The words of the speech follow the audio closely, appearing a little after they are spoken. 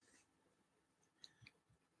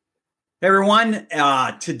Hey everyone,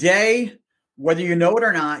 today, whether you know it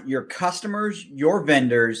or not, your customers, your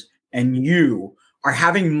vendors, and you are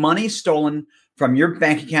having money stolen from your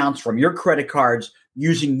bank accounts, from your credit cards,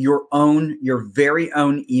 using your very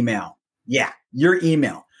own email. Yeah, your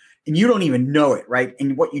email. And you don't even know it, right?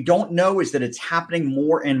 And what you don't know is that it's happening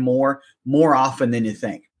more and more often than you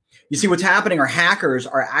think. You see, what's happening are hackers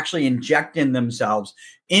are actually injecting themselves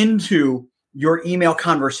into your email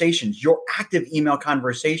conversations, your active email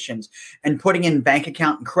conversations, and putting in bank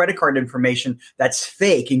account and credit card information that's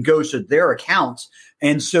fake and goes to their accounts.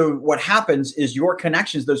 And so what happens is your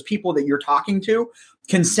connections, those people that you're talking to,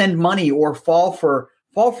 can send money or fall for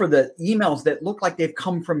the emails that look like they've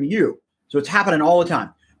come from you. So it's happening all the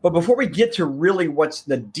time. But before we get to really what's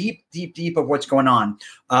the deep of what's going on,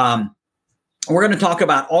 we're going to talk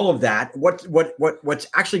about all of that, what's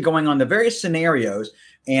actually going on, the various scenarios,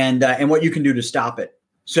 and what you can do to stop it.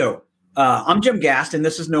 So I'm Jim Gast, and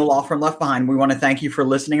this is No Law Firm Left Behind. We want to thank you for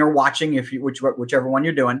listening or watching, whichever one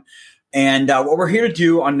you're doing. And what we're here to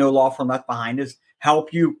do on No Law Firm Left Behind is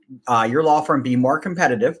help you, your law firm, be more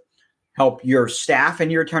competitive, help your staff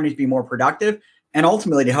and your attorneys be more productive, and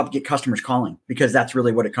ultimately to help get customers calling, because that's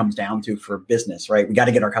really what it comes down to for business, right? We got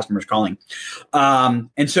to get our customers calling.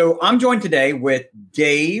 And so I'm joined today with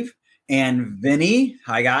Dave and Vinny.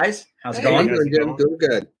 Hi, guys. How's it going? Doing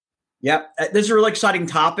good. Yep. This is a really exciting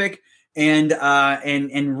topic and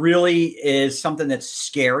really is something that's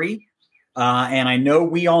scary. And I know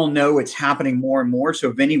we all know it's happening more and more.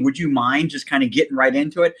 So Vinny, would you mind just kind of getting right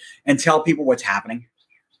into it and tell people what's happening?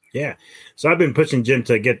 Yeah. So I've been pushing Jim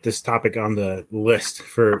to get this topic on the list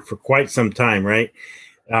for quite some time, right?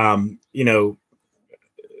 Out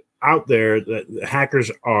there, the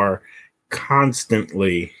hackers are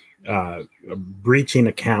constantly breaching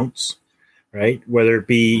accounts, right? Whether it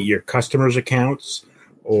be your customers' accounts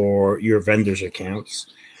or your vendors' accounts.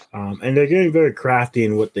 And they're getting very crafty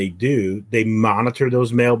in what they do. They monitor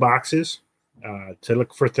those mailboxes to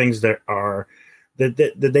look for things that are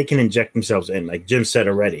that they can inject themselves in, like Jim said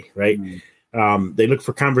already, right? Mm-hmm. They look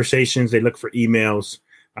for conversations, they look for emails,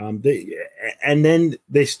 and then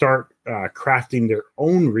they start crafting their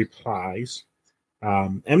own replies.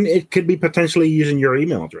 And it could be potentially using your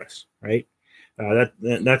email address, right?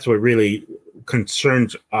 That's what really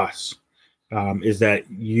concerns us, is that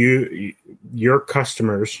your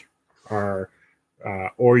customers are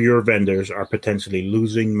or your vendors are potentially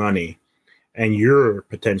losing money, and you're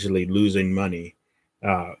potentially losing money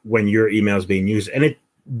when your email is being used. And it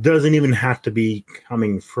doesn't even have to be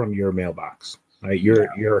coming from your mailbox, right?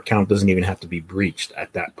 Your account doesn't even have to be breached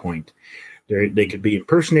at that point. They could be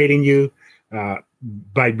impersonating you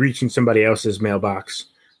by breaching somebody else's mailbox,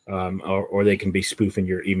 or they can be spoofing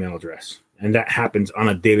your email address. And that happens on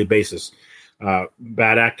a daily basis.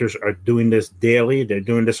 Bad actors are doing this daily. They're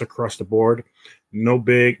doing this across the board. No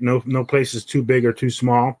place is too big or too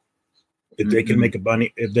small. If they can make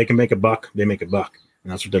a buck, they make a buck.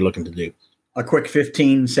 And that's what they're looking to do. A quick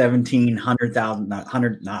 15, 17, 100,000, not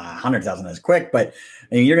 100,000 is quick, but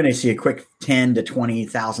you're going to see a quick $10,000 to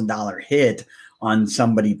 $20,000 hit on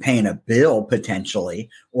somebody paying a bill potentially,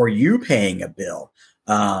 or you paying a bill.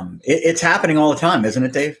 It's happening all the time, isn't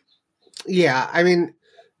it, Dave? Yeah. I mean,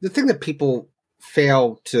 the thing that people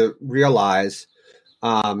fail to realize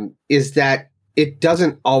is that it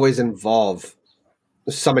doesn't always involve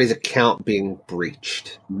somebody's account being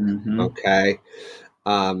breached. Mm-hmm. Okay.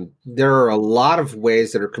 There are a lot of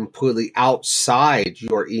ways that are completely outside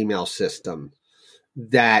your email system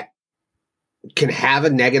that can have a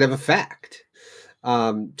negative effect.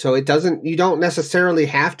 So you don't necessarily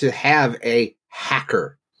have to have a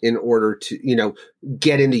hacker in order to,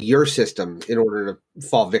 get into your system in order to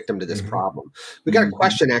fall victim to this problem. We got a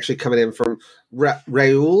question actually coming in from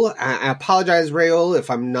Raul. I apologize, Raul, if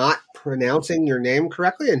I'm not pronouncing your name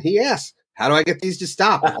correctly. And he asks, how do I get these to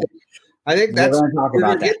stop? I think we're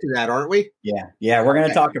going to get to that, aren't we? Yeah. We're going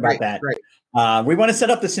to talk about that. Right. We want to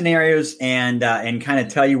set up the scenarios and kind of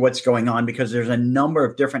tell you what's going on, because there's a number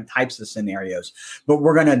of different types of scenarios, but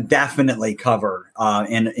we're going to definitely cover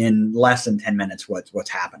in less than 10 minutes what's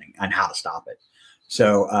happening and how to stop it.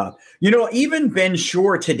 So, even Ben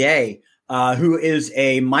Shore today, who is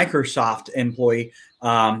a Microsoft employee,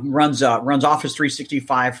 runs Office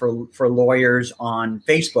 365 for lawyers on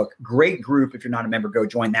Facebook. Great group. If you're not a member, go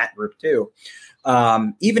join that group too.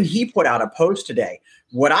 Even he put out a post today.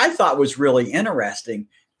 What I thought was really interesting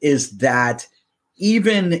is that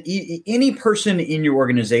even any person in your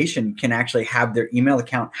organization can actually have their email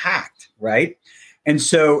account hacked, right? And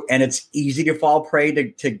it's easy to fall prey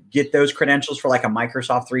to get those credentials for like a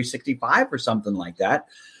Microsoft 365 or something like that.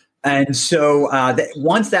 And so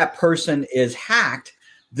once that person is hacked,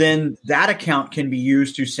 then that account can be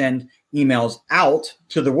used to send emails out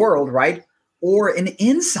to the world, right? Or an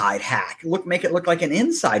inside hack. Make it look like an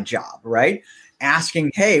inside job, right?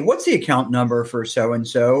 Asking, hey, what's the account number for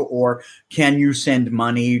so-and-so? Or can you send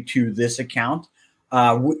money to this account?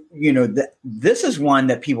 This is one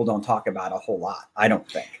that people don't talk about a whole lot, I don't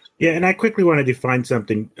think. Yeah, and I quickly want to define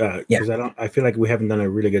something because I feel like we haven't done a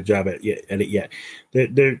really good job at it yet.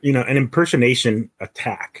 An impersonation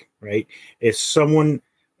attack, right, is someone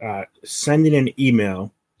sending an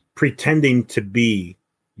email pretending to be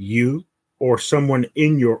you or someone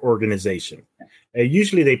in your organization.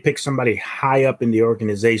 Usually they pick somebody high up in the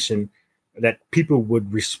organization that people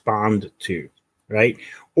would respond to, right?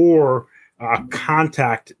 Or a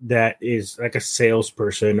contact that is like a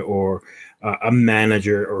salesperson or a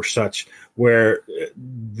manager or such, where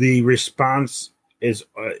the response is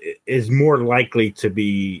more likely to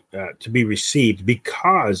be received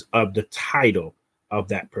because of the title of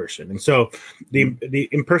that person. And so the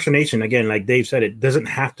impersonation, again, like Dave said, it doesn't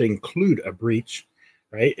have to include a breach,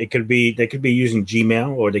 right? They could be using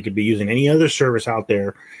Gmail, or they could be using any other service out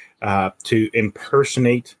there to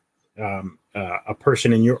impersonate a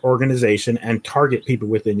person in your organization and target people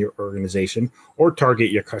within your organization, or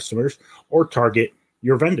target your customers, or target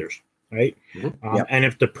your vendors, right? Mm-hmm. And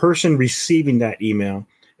if the person receiving that email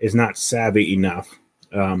is not savvy enough,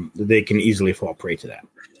 they can easily fall prey to that.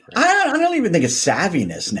 Right? I don't even think it's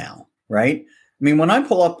savviness now, right? I mean, when I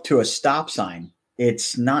pull up to a stop sign,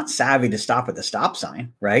 it's not savvy to stop at the stop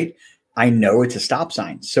sign, right? I know it's a stop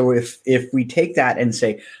sign. So if we take that and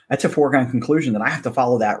say that's a foregone conclusion that I have to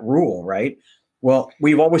follow that rule, right? Well,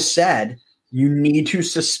 we've always said you need to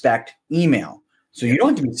suspect email. So you don't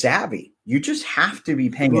have to be savvy. You just have to be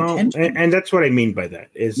paying attention. And that's what I mean by that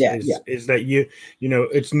is that you know,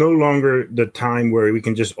 it's no longer the time where we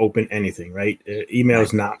can just open anything, right? Email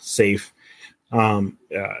is not safe.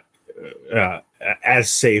 As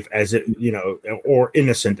safe as it, or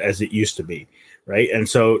innocent as it used to be, right? And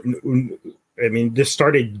so, I mean, this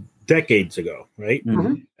started decades ago, right?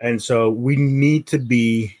 Mm-hmm. And so we need to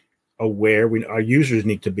be aware. Our users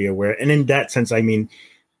need to be aware, and in that sense, I mean,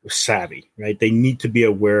 savvy, right? They need to be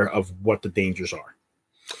aware of what the dangers are.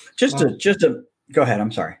 Just to go ahead.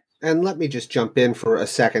 I'm sorry. And let me just jump in for a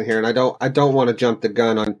second here, and I don't want to jump the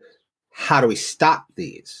gun on how do we stop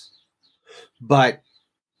these, but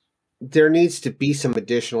there needs to be some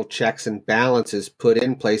additional checks and balances put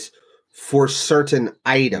in place for certain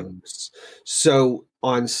items. So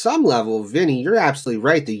on some level, Vinny, you're absolutely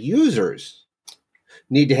right. The users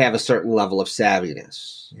need to have a certain level of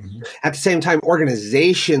savviness. Mm-hmm. At the same time,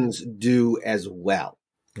 organizations do as well.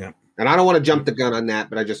 Yeah. And I don't want to jump the gun on that,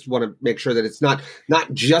 but I just want to make sure that it's not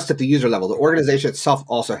just at the user level. The organization itself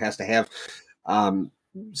also has to have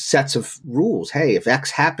sets of rules. Hey, if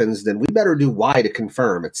X happens, then we better do Y to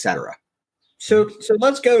confirm, etc. So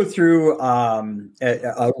let's go through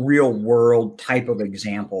a real world type of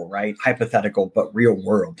example, right? Hypothetical, but real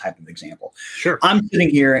world type of example. Sure. I'm sitting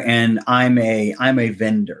here and I'm a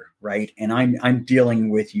vendor, right? And I'm dealing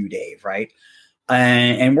with you, Dave, right?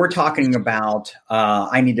 And we're talking about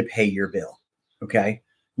I need to pay your bill. Okay.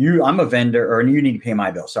 I'm a vendor, or you need to pay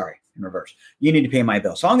my bill. Sorry, in reverse. You need to pay my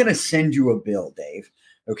bill. So I'm going to send you a bill, Dave.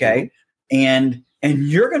 Okay. Mm-hmm. And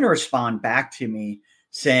you're going to respond back to me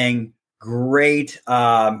saying, great. Here's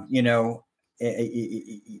how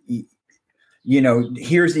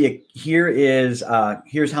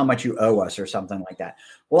much you owe us, or something like that.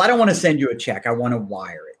 Well, I don't want to send you a check. I want to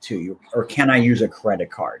wire it to you. Or can I use a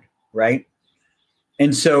credit card? Right.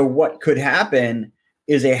 And so what could happen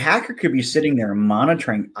is a hacker could be sitting there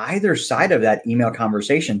monitoring either side of that email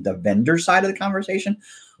conversation, the vendor side of the conversation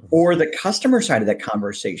or the customer side of that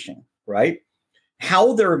conversation, right?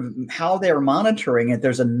 How they're monitoring it,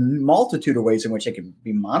 there's a multitude of ways in which they could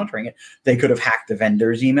be monitoring it. They could have hacked the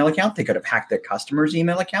vendor's email account. They could have hacked the customer's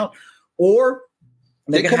email account, or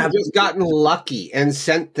they could have just gotten lucky and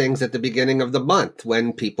sent things at the beginning of the month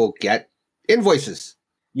when people get invoices.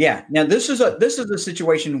 Yeah. Now this is a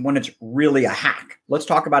situation when it's really a hack. Let's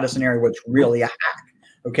talk about a scenario where it's really a hack.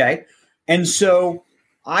 Okay. And so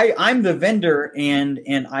I'm the vendor and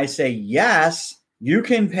I say, yes, you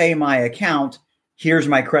can pay my account. Here's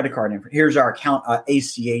my credit card info. Here's our account,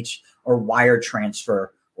 ACH or wire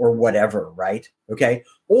transfer or whatever, right? Okay.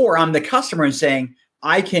 Or I'm the customer and saying,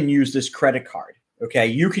 I can use this credit card. Okay.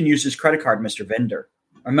 You can use this credit card, Mr. Vendor.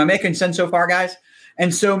 Am I making sense so far, guys?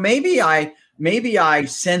 And so maybe I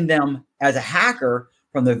send them as a hacker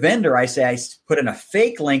from the vendor. I say I put in a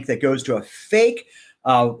fake link that goes to a fake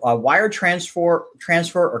wire transfer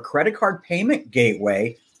or credit card payment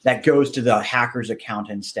gateway that goes to the hacker's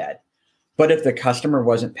account instead. But if the customer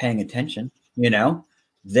wasn't paying attention,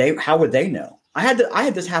 how would they know? I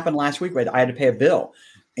had this happen last week where I had to pay a bill,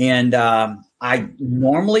 and I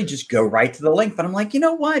normally just go right to the link, but I'm like, you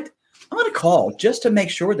know what? I'm going to call just to make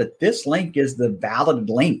sure that this link is the valid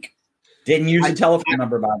link. Didn't use the telephone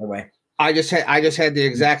number, by the way. I just had the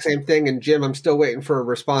exact same thing, and Jim, I'm still waiting for a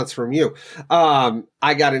response from you.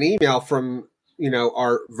 I got an email from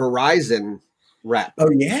our Verizon rep. Oh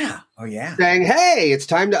yeah, saying, hey, it's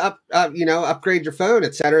time to upgrade your phone,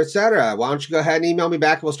 et cetera, et cetera. Why don't you go ahead and email me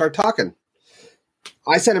back and we'll start talking.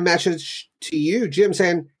 I sent a message to you, Jim,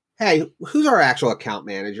 saying, hey, who's our actual account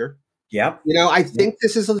manager? Yep. I think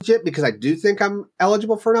this is legit because I do think I'm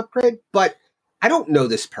eligible for an upgrade, but I don't know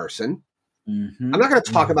this person. Mm-hmm. I'm not going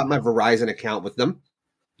to talk about my Verizon account with them.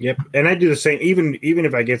 Yep, and I do the same. Even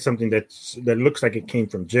if I get something that looks like it came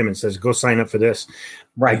from Jim and says, "Go sign up for this."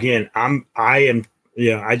 Right. Again, I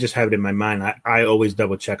just have it in my mind. I always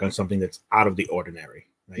double check on something that's out of the ordinary.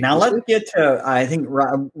 Right? Now let's get to, I think,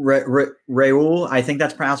 Raul. I think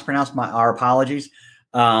that's pronounced. Our apologies.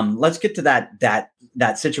 Let's get to that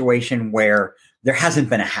situation where there hasn't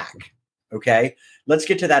been a hack. Okay, let's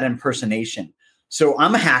get to that impersonation. So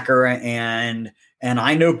I'm a hacker, and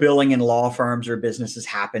I know billing in law firms or businesses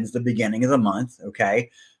happens the beginning of the month.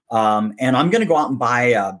 Okay, and I'm going to go out and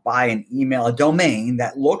buy an email, a domain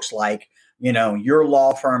that looks like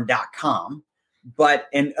yourlawfirm.com. But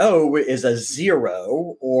an O is a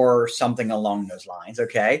 0 or something along those lines,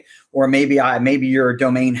 okay? Or maybe your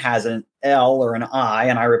domain has an L or an I,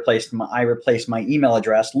 and I replaced my email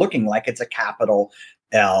address looking like it's a capital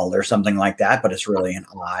L or something like that, but it's really an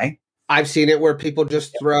I. I've seen it where people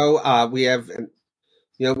just throw. We have,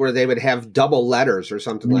 where they would have double letters or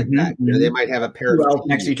something like that. They might have a pair of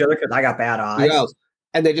next to each other because I got bad eyes,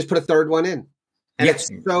 and they just put a third one in, and yes.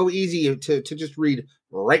 It's so easy to just read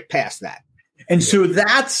right past that. And so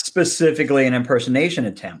that's specifically an impersonation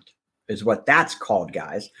attempt, is what that's called,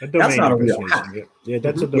 guys. That's not a real hack. Yeah,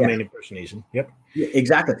 that's a domain impersonation. Yep. Yeah,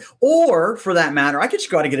 exactly. Or for that matter, I could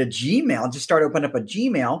just go out and get a Gmail, just start opening up a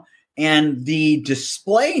Gmail, and the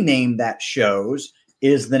display name that shows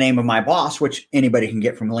is the name of my boss, which anybody can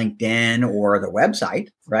get from LinkedIn or the website,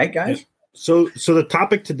 right, guys? Yeah. So the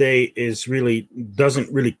topic today doesn't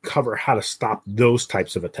really cover how to stop those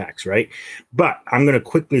types of attacks, right? But I'm going to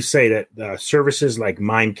quickly say that services like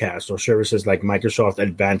Mimecast or services like Microsoft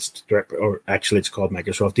Advanced Threat, or actually it's called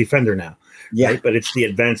Microsoft Defender now, right? But it's the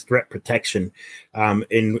Advanced Threat Protection,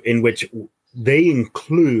 in which they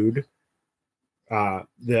include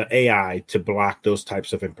the AI to block those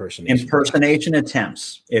types of impersonation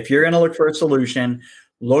attempts. If you're going to look for a solution,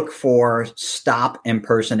 look for stop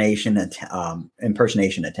impersonation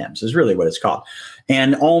attempts is really what it's called.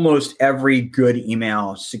 And almost every good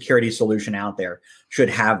email security solution out there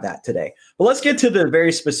should have that today. But let's get to the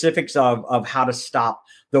very specifics of how to stop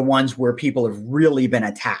the ones where people have really been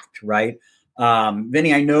attacked, right?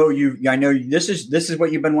 Vinny, I know this is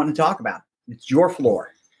what you've been wanting to talk about. It's your floor.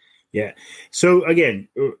 Yeah. So again,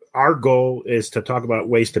 our goal is to talk about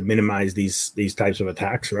ways to minimize these types of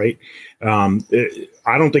attacks, right?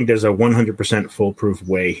 I don't think there's a 100% foolproof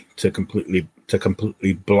way to completely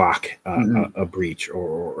block a breach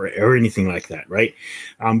or anything like that, right?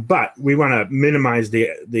 But we want to minimize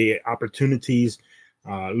the opportunities,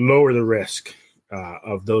 lower the risk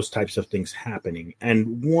of those types of things happening.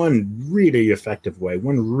 And one really effective way,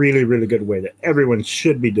 one really, really good way that everyone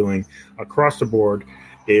should be doing across the board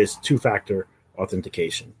is two-factor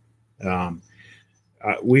authentication.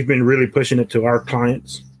 We've been really pushing it to our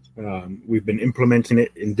clients. We've been implementing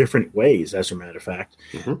it in different ways, as a matter of fact.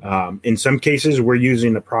 In some cases, we're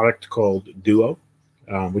using a product called Duo,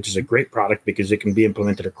 which is a great product because it can be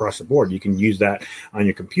implemented across the board. You can use that on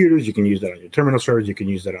your computers. You can use that on your terminal servers. You can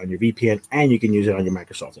use that on your VPN, and you can use it on your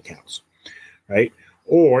Microsoft accounts, right?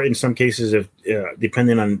 Or in some cases, if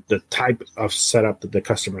depending on the type of setup that the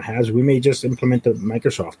customer has, we may just implement the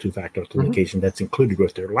Microsoft two-factor authentication that's included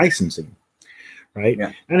with their licensing, right?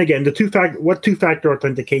 Yeah. And again, what two-factor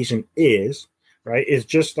authentication is, right, is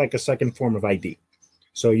just like a second form of ID.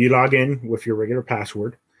 So you log in with your regular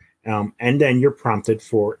password, and then you're prompted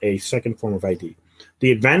for a second form of ID.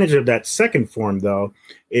 The advantage of that second form, though,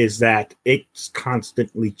 is that it's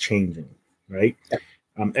constantly changing, right? Yeah.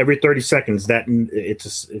 Every 30 seconds,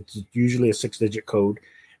 it's usually a 6-digit code,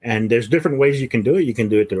 and there's different ways you can do it. You can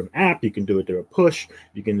do it through an app, you can do it through a push,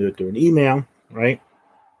 you can do it through an email, right?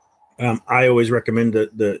 I always recommend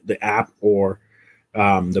the app or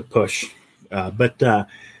the push, but that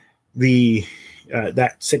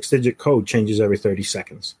 6-digit code changes every 30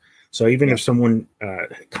 seconds. So even if someone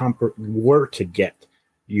were to get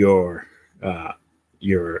your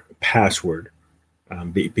password,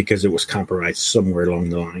 because it was compromised somewhere along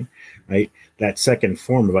the line, right? That second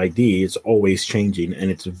form of ID is always changing,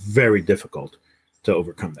 and it's very difficult to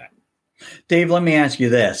overcome that. Dave, let me ask you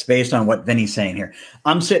this based on what Vinny's saying here.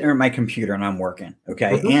 I'm sitting here at my computer and I'm working.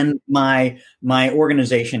 Okay. Mhm. And my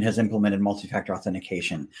organization has implemented multi-factor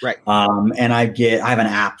authentication. Right. And I have an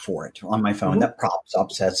app for it on my phone that pops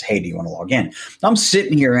up, says, hey, do you want to log in? I'm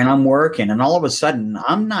sitting here and I'm working, and all of a sudden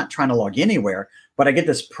I'm not trying to log anywhere, but I get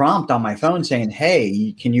this prompt on my phone saying,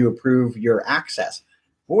 hey, can you approve your access?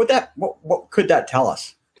 What could that tell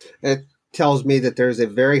us? It tells me that there's a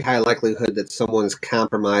very high likelihood that someone has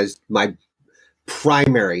compromised my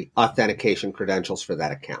primary authentication credentials for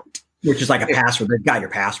that account. Which is like a password. They've got your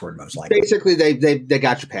password most likely. Basically, they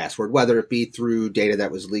got your password, whether it be through data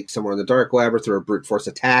that was leaked somewhere on the dark web or through a brute force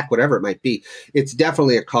attack, whatever it might be. It's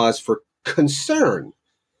definitely a cause for concern.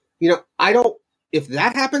 If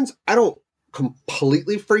that happens, I don't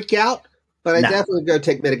completely freak out, but I definitely go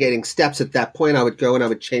take mitigating steps at that point. I would go and I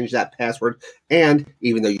would change that password. And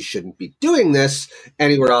even though you shouldn't be doing this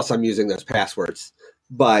anywhere else, I'm using those passwords.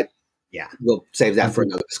 But yeah, we'll save that for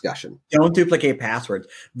another discussion. Don't duplicate passwords.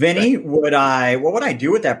 Vinny, right. What would I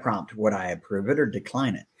do with that prompt? Would I approve it or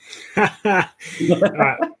decline it?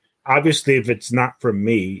 Obviously, if it's not from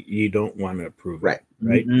me, you don't want to approve it.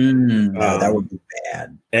 Right. No, that would be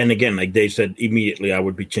bad. And again, like Dave said, immediately I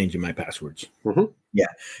would be changing my passwords. Mm-hmm. Yeah.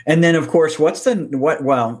 And then, of course, should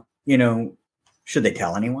they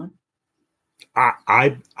tell anyone?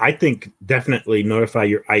 I think definitely notify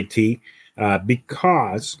your IT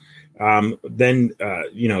because then,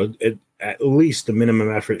 at least the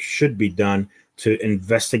minimum effort should be done to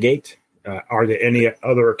investigate. Are there any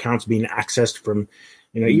other accounts being accessed from,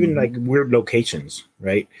 even like weird locations,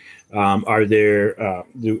 right? Are there,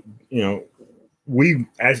 we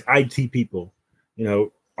as IT people, we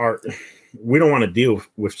don't want to deal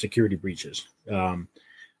with security breaches.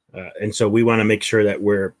 And so we want to make sure that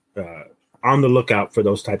we're on the lookout for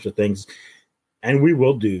those types of things. And we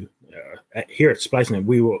will do, here at SpliceNet,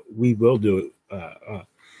 we will do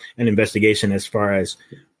an investigation as far as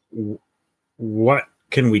what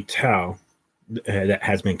can we tell that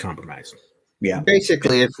has been compromised. Yeah.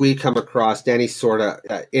 Basically, if we come across any sort of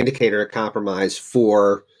indicator of compromise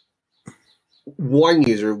for one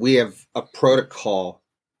user, we have a protocol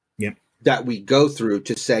that we go through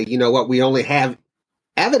to say, we only have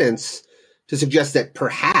evidence to suggest that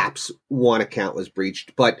perhaps one account was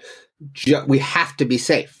breached, but we have to be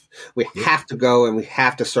safe. We have to go and we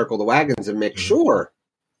have to circle the wagons and make sure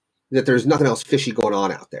that there's nothing else fishy going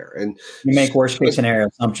on out there. And you make worst case scenario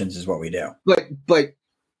assumptions is what we do. But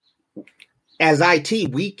as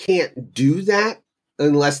IT, we can't do that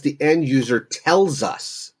unless the end user tells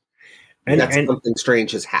us that something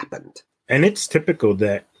strange has happened. And it's typical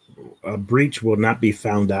that a breach will not be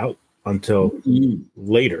found out until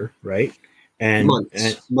later, right? And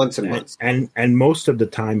months. And most of the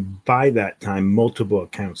time, by that time, multiple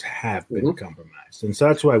accounts have been compromised. And so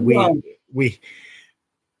that's why we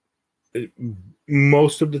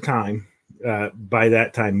most of the time, by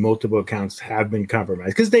that time, multiple accounts have been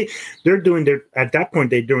compromised because they're doing at that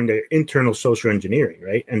point, they're doing their internal social engineering,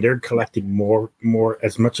 right? And they're collecting more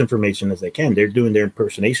as much information as they can. They're doing their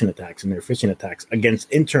impersonation attacks and their phishing attacks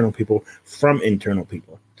against internal people from internal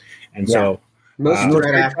people. And so most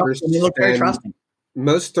threat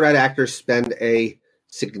actors spend a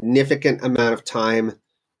significant amount of time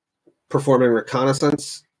performing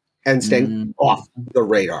reconnaissance and staying off the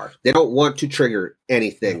radar. They don't want to trigger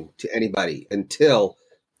anything to anybody until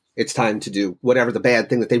it's time to do whatever the bad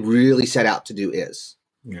thing that they really set out to do is.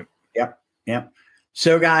 Yep.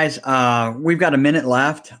 So, guys, we've got a minute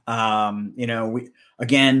left.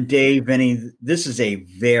 Dave, Vinny, this is a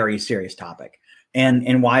very serious topic.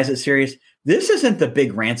 And why is it serious? This isn't the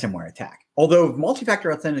big ransomware attack. Although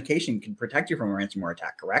multi-factor authentication can protect you from a ransomware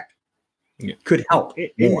attack, correct? Yeah. Could help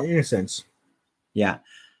in a sense. Yeah.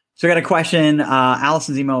 So I got a question.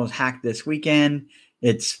 Allison's email was hacked this weekend.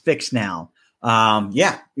 It's fixed now.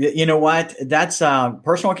 You know what? That's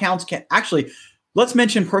personal accounts can actually. Let's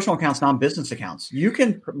mention personal accounts, non-business accounts. You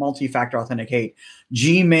can multi-factor authenticate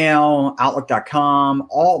Gmail, Outlook.com.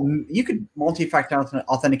 You could multi-factor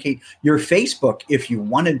authenticate your Facebook if you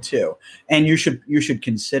wanted to, and you should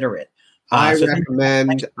consider it.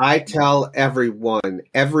 I tell everyone,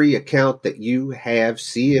 every account that you have,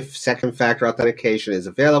 see if second factor authentication is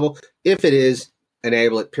available. If it is,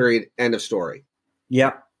 enable it, period, end of story.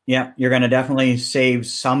 Yep. Yeah, you're going to definitely save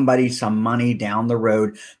somebody some money down the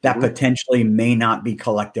road that potentially may not be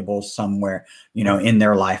collectible somewhere, in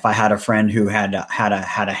their life. I had a friend who had a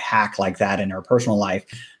hack like that in her personal life,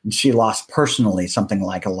 and she lost personally something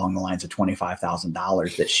like along the lines of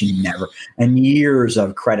 $25,000 that she never, and years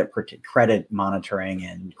of credit monitoring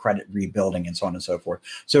and credit rebuilding and so on and so forth.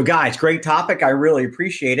 So, guys, great topic. I really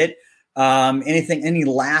appreciate it. Any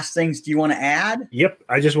last things do you want to add? Yep.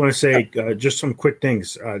 I just want to say just some quick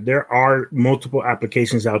things. There are multiple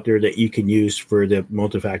applications out there that you can use for the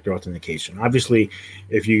multi-factor authentication. Obviously,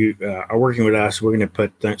 if you are working with us, we're going to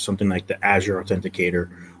put something like the Azure Authenticator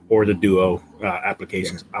or the Duo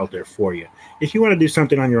applications out there for you. If you want to do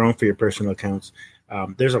something on your own for your personal accounts,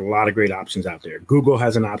 there's a lot of great options out there. Google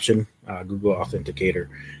has an option, Google Authenticator.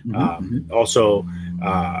 Also,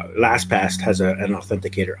 LastPass has an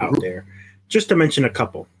authenticator out there. Just to mention a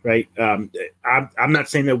couple, right? I'm not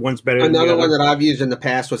saying that one's better than the other. Another one that I've used in the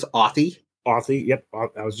past was Authy. Authy, yep.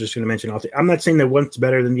 I was just going to mention Authy. I'm not saying that one's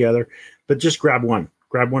better than the other, but just grab one.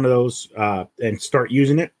 Grab one of those and start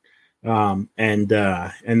using it. And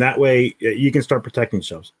that way you can start protecting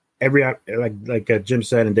yourselves. Like Jim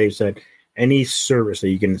said and Dave said, any service that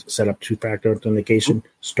you can set up two-factor authentication,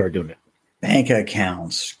 start doing it. Bank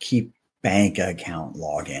accounts, keep bank account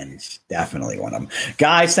logins. Definitely one of them.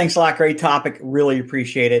 Guys, thanks a lot. Great topic. Really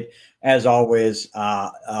appreciate it. As always,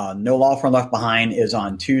 No Law Firm Left Behind is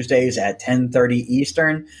on Tuesdays at 10:30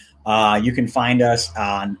 Eastern. You can find us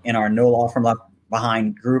in our No Law Firm Left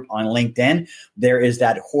Behind group on LinkedIn. There is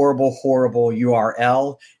that horrible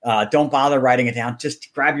URL. Don't bother writing it down.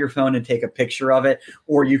 Just grab your phone and take a picture of it,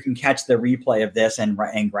 or you can catch the replay of this and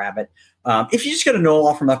grab it. If you just go to No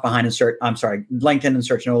Law Firm Left Behind and LinkedIn and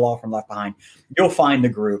search No Law Firm Left Behind, you'll find the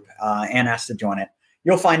group and ask to join it.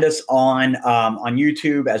 You'll find us on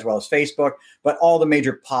YouTube as well as Facebook, but all the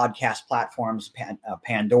major podcast platforms,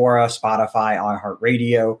 Pandora, Spotify,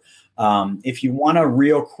 iHeartRadio. If you want a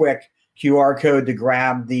real quick QR code to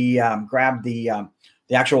grab the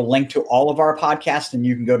actual link to all of our podcasts, and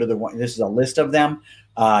you can go to this is a list of them.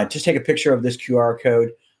 Just take a picture of this QR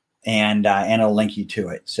code and it'll link you to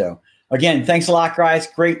it. So again, thanks a lot, guys.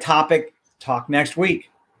 Great topic. Talk next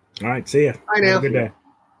week. All right. See ya. Bye now. Have a good day.